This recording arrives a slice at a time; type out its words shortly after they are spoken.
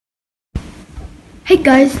Hey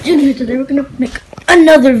guys, Jun here. Today we're gonna make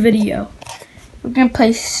another video. We're gonna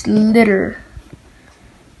play Slither.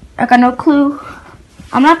 I got no clue.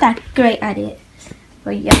 I'm not that great at it,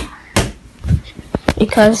 but yeah.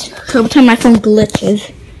 Because sometimes my phone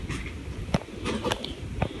glitches.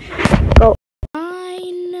 Go.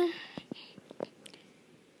 Fine.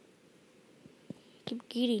 Keep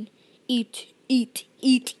eating. Eat, eat,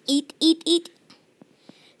 eat, eat, eat, eat.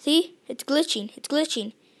 See? It's glitching. It's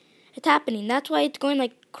glitching. It's happening. That's why it's going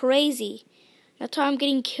like crazy. That's why I'm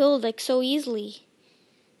getting killed like so easily.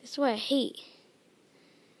 That's what I hate.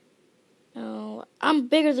 Oh, I'm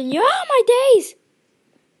bigger than you. Oh, my days!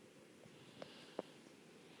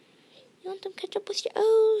 You want them ketchup with your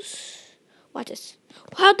O's? Watch this.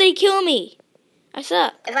 How'd they kill me? I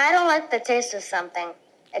suck. If I don't like the taste of something,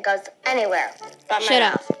 it goes anywhere but Shut my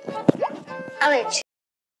up. mouth. I'll eat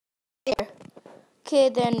you. Okay,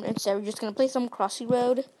 then instead we're just gonna play some Crossy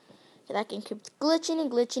Road. So that can keep glitching and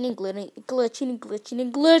glitching and glitching and glitching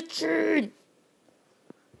and glitching.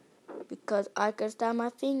 Because I can snap my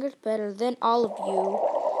fingers better than all of you.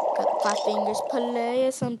 Got 5 fingers play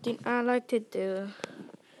is something I like to do.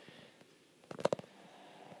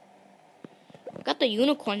 Got the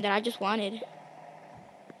unicorn that I just wanted.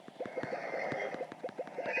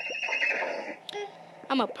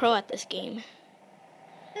 I'm a pro at this game.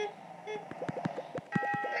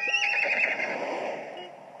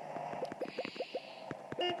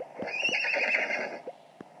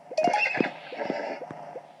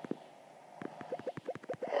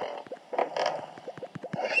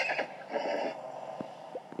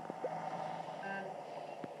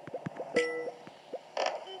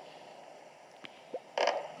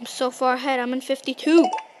 I'm so far ahead. I'm in 52.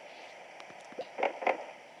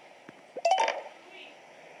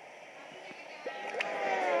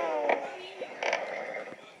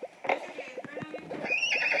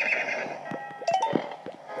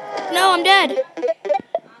 No, I'm dead.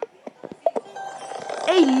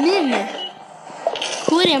 Hey, Nim.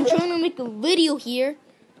 Quit it. I'm trying to make a video here.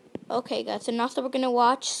 Okay, guys. So now we're going to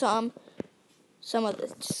watch some of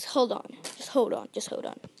this. Just hold on. Just hold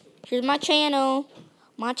on. Here's my channel.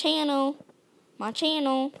 My channel.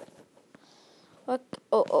 Look.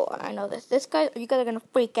 Oh, I know this. This guy, you guys are going to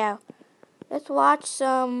freak out. Let's watch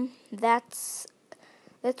some,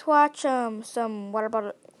 what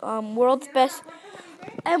about, World's Best.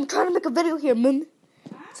 I'm trying to make a video here, Mum.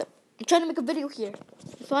 So, I'm trying to make a video here.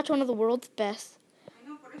 Let's watch one of the world's best.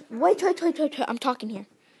 Wait. I'm talking here.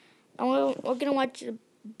 We're going to watch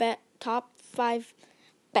the top 5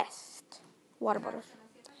 best water bottles.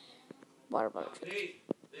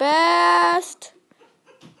 Best.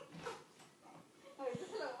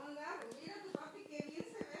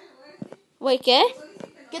 Wait, ¿qué?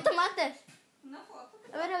 ¿Qué tomates?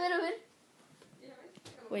 A ver.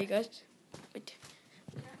 Wait, guys. Wait.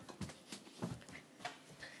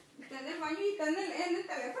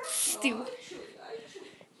 Stupid.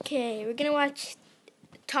 Okay, we're gonna watch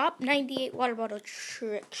top 98 water bottle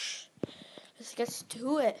tricks. Let's get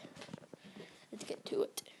to it.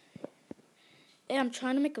 Hey, I'm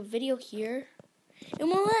trying to make a video here. It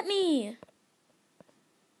won't let me.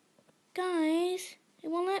 Guys, it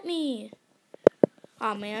won't let me.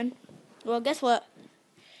 Aw, man. Well, guess what?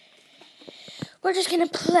 We're just gonna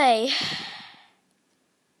play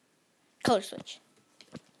Color Switch.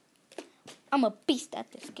 I'm a beast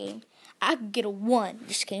at this game. I could get a 1.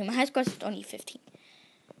 Just kidding. My high score is only 15.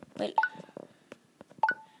 Wait.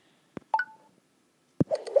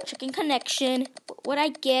 Checking connection. What'd I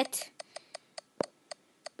get?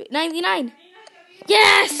 99.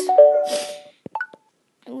 Yes!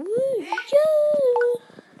 Woo! Yeah.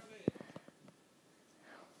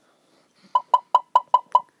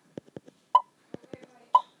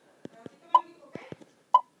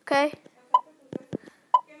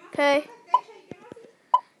 Okay.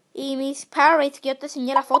 Y mis Power Rates que yo te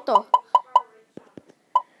enseñé la foto.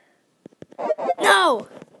 No!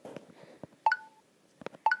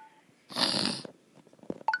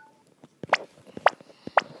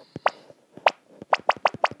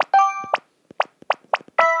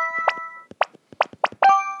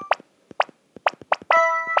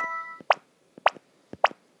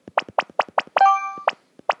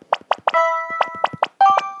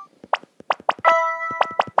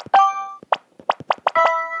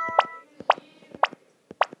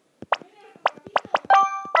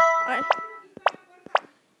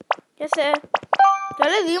 Ya sé. Ya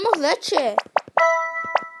le dimos leche.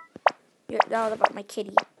 That was about my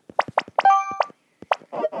kitty.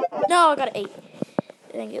 No, I got an 8.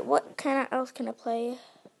 Dang it. What kind of else can I play?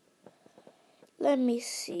 Let me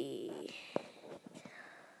see.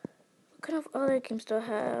 What kind of other games do I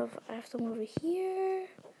have? I have some over here.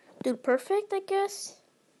 Dude Perfect, I guess.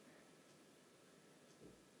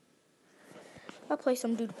 I'll play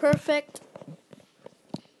some Dude Perfect.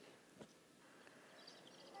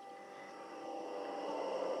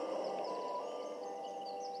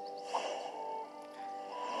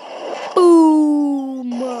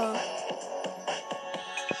 Boom!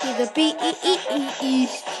 To the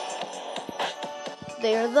East.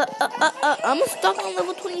 They're the I'm stuck on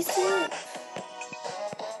level 26.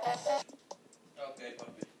 Okay,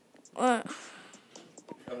 papi. What?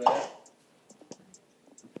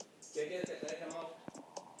 ¿Qué quieres que te deje, Mau?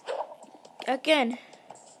 Again. ¿Te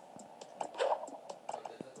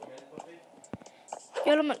estás comiendo, papi?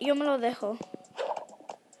 Yo me lo dejo.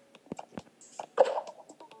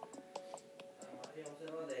 María, ¿no se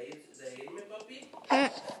va de irme, papi?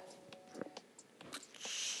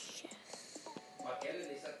 ¿Para qué le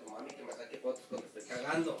dices a tu mami que me saque fotos cuando estoy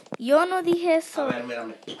cagando? Yo no dije eso. A ver,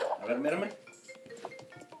 mírame.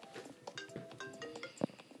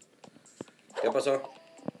 ¿Qué pasó?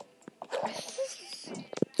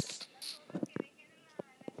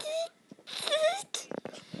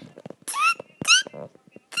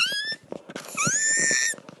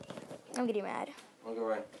 I'm getting mad. Ok,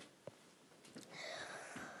 bueno.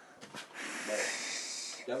 Vale.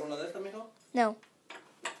 ¿Ya hago una de estas, mijo? No.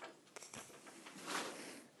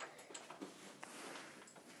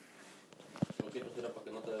 Lo quito, tira, para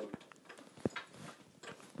que no te...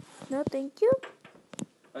 No, thank you.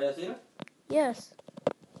 ¿Ay, así? Yes.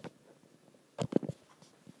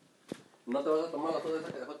 No te vas a tomar la soda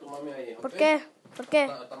esa que dejó tu mami ahí, ¿ok? ¿Por qué? ¿Por qué?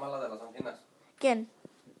 Está mala de las anginas. ¿Quién?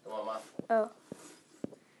 Tu mamá. Oh.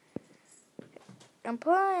 I'm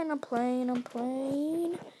playing.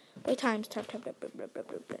 Wait, time. Blah, blah, blah, blah,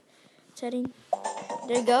 blah, blah. Setting.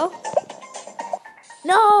 There you go.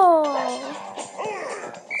 No!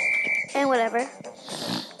 And whatever.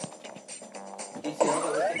 ¿Y si no,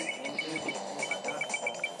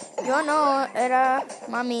 Yo no, era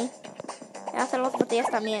mami. Ella hace las botellas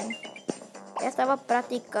también. Ella estaba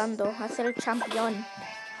practicando a ser el campeón.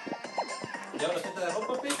 ¿Ya ahora sí te dejó,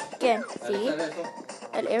 papi? ¿Quién? Ahí Sí. está eso.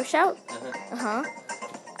 El air shout. Ajá.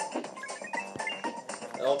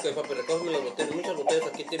 Ok, papi, recógeme las botellas. Muchas botellas.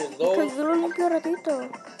 Aquí tienes dos. Pues yo lo limpio ratito.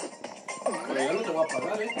 Pero yo no te voy a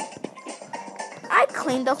pagar, I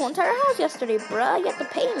cleaned the whole entire house yesterday, bruh. You have to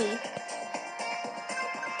pay me.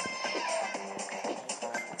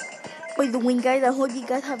 By the way, guys, I hope you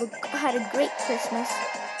guys had a great Christmas.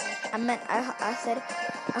 I said,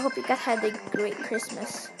 I hope you guys had a great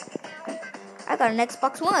Christmas. I got an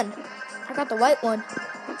Xbox One. I got the white one.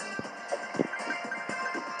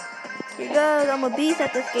 Here goes. I'm a beast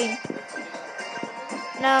at this game.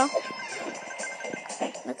 No.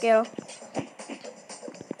 No quiero.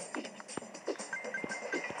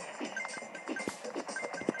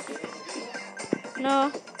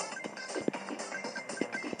 No.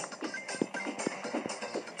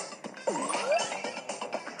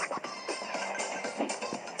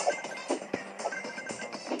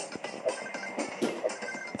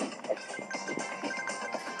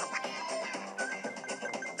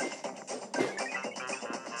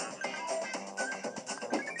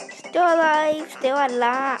 Still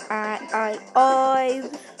alive.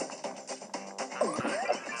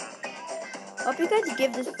 Hope you guys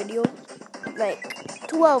give this video like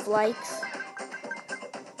 12 likes.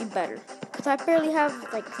 Be better. Because I barely have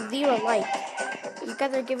like 0 likes. You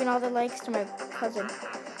guys are giving all the likes to my cousin.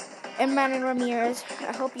 Emmanuel Ramirez.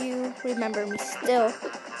 I hope you remember me still.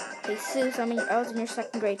 Jesus, I was in your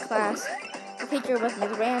 2nd grade class. The teacher was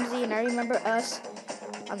Ms. Ramsey, and I remember us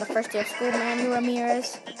on the first day of school, Emmanuel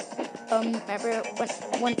Ramirez. Remember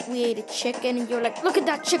when we ate a chicken and you were like, look at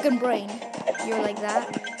that chicken brain. You were like that.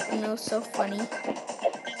 And it was so funny.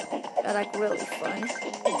 Like really fun.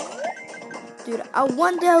 Dude,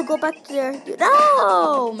 one day I'll go back to there. Dude,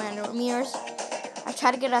 no! Man, Ramirez. I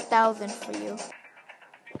try to get 1,000 for you.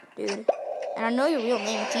 Dude. And I know your real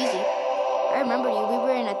name. It's easy. I remember you. We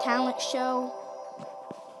were in a talent show.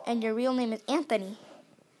 And your real name is Anthony.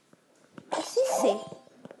 It's easy.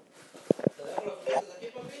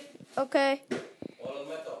 Okay.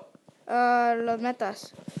 Los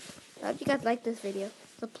metas. I hope you guys like this video.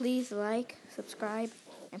 So please like, subscribe,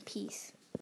 and peace.